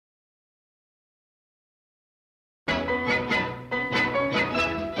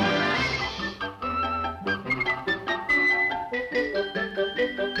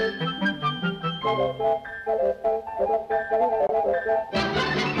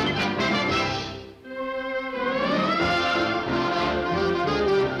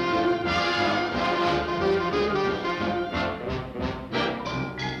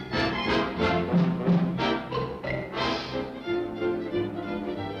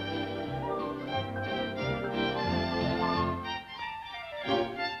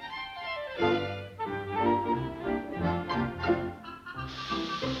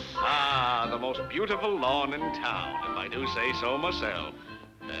beautiful lawn in town, if I do say so myself.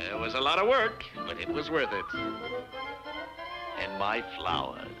 There was a lot of work, but it was worth it. And my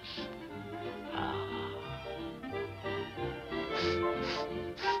flowers.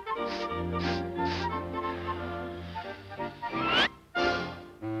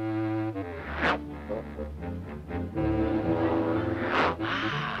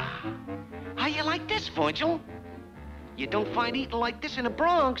 How you like this, Virgil? You don't find eating like this in the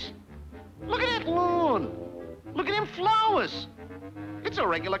Bronx. Look at that lawn. Look at them flowers. It's a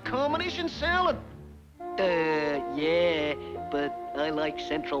regular combination salad. Yeah, but I like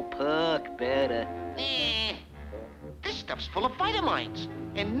Central Park better. This stuff's full of vitamins,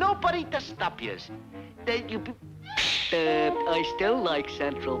 and nobody to stop yous. I still like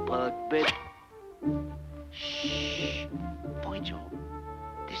Central Park, but... Shh. Virgil,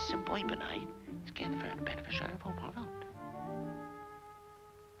 this suburbanite is getting very beneficial for product.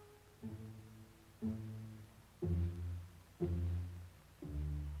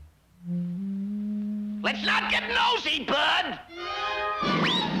 Let's not get nosy, bud!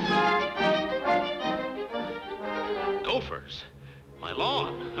 Gophers. My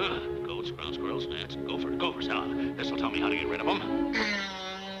lawn. Huh. Goats, ground squirrels, gnats, gophers. This'll tell me how to get rid of them.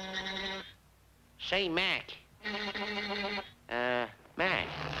 Say, Mac. Mac.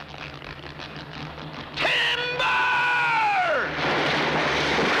 Timber!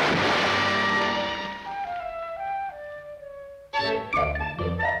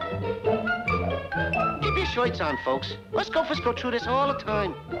 Keep your shirts on, folks. Us gophers go through this all the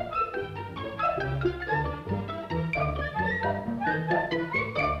time.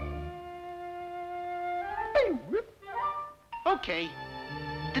 Okay.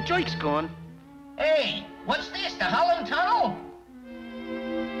 The joint's gone. Hey, what's this, the Holland Tunnel?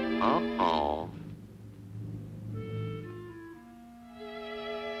 Uh-oh.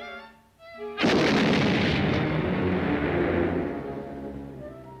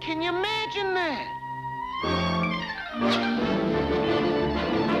 Can you imagine that?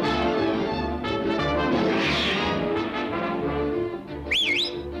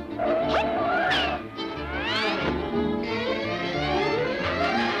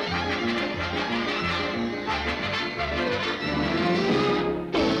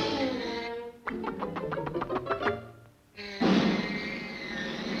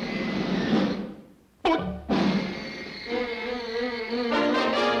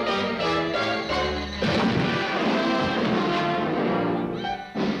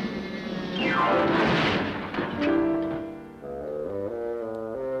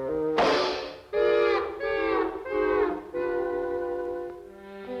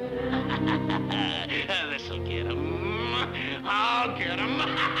 This'll get 'em. I'll get 'em.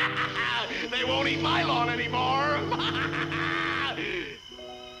 They won't eat my lawn anymore.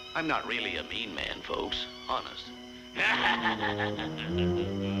 I'm not really a mean man, folks. Honest.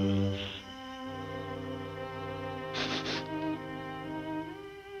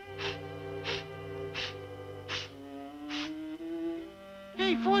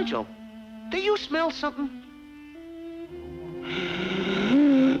 Hey, Virgil, do you smell something?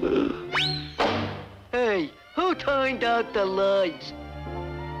 Hey, who turned out the lights?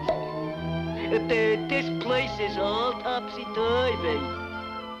 This place is all topsy-turvy.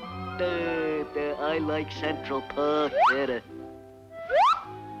 I like Central Park better.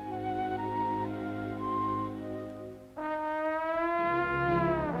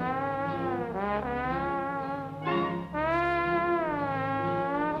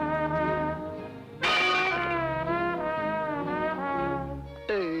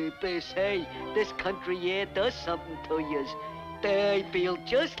 Hey, this country air does something to yous. I feel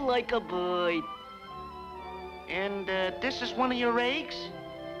just like a bird. And this is one of your eggs?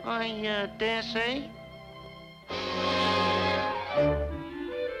 I dare say.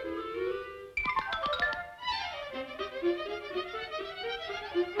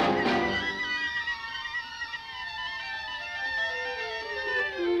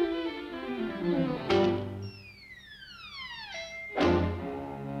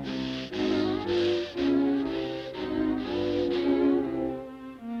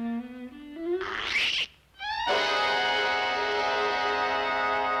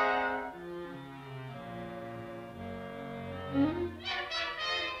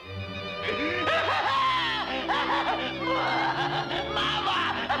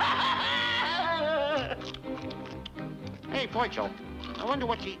 Hey, Virgil, I wonder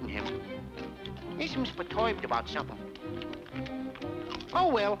what's eating him. He seems perturbed about something. Oh,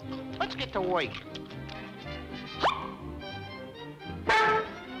 well, let's get to work.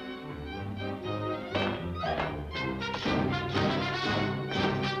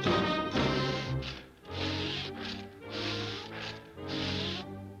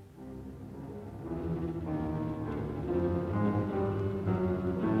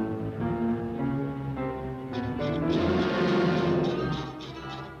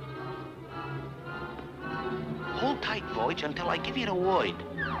 sandwich until I give you the word.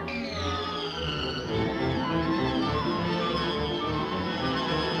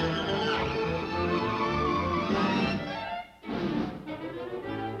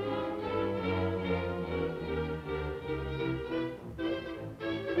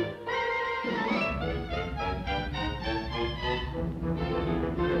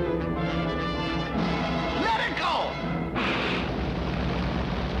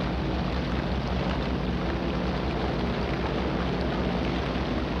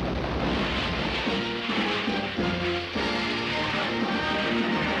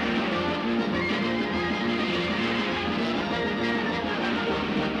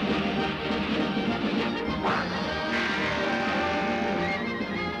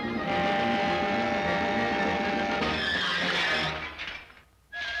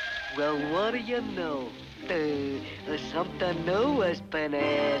 Well, what do you know? Something new has been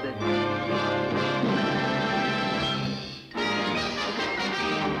added.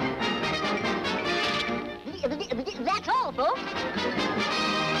 That's all, folks.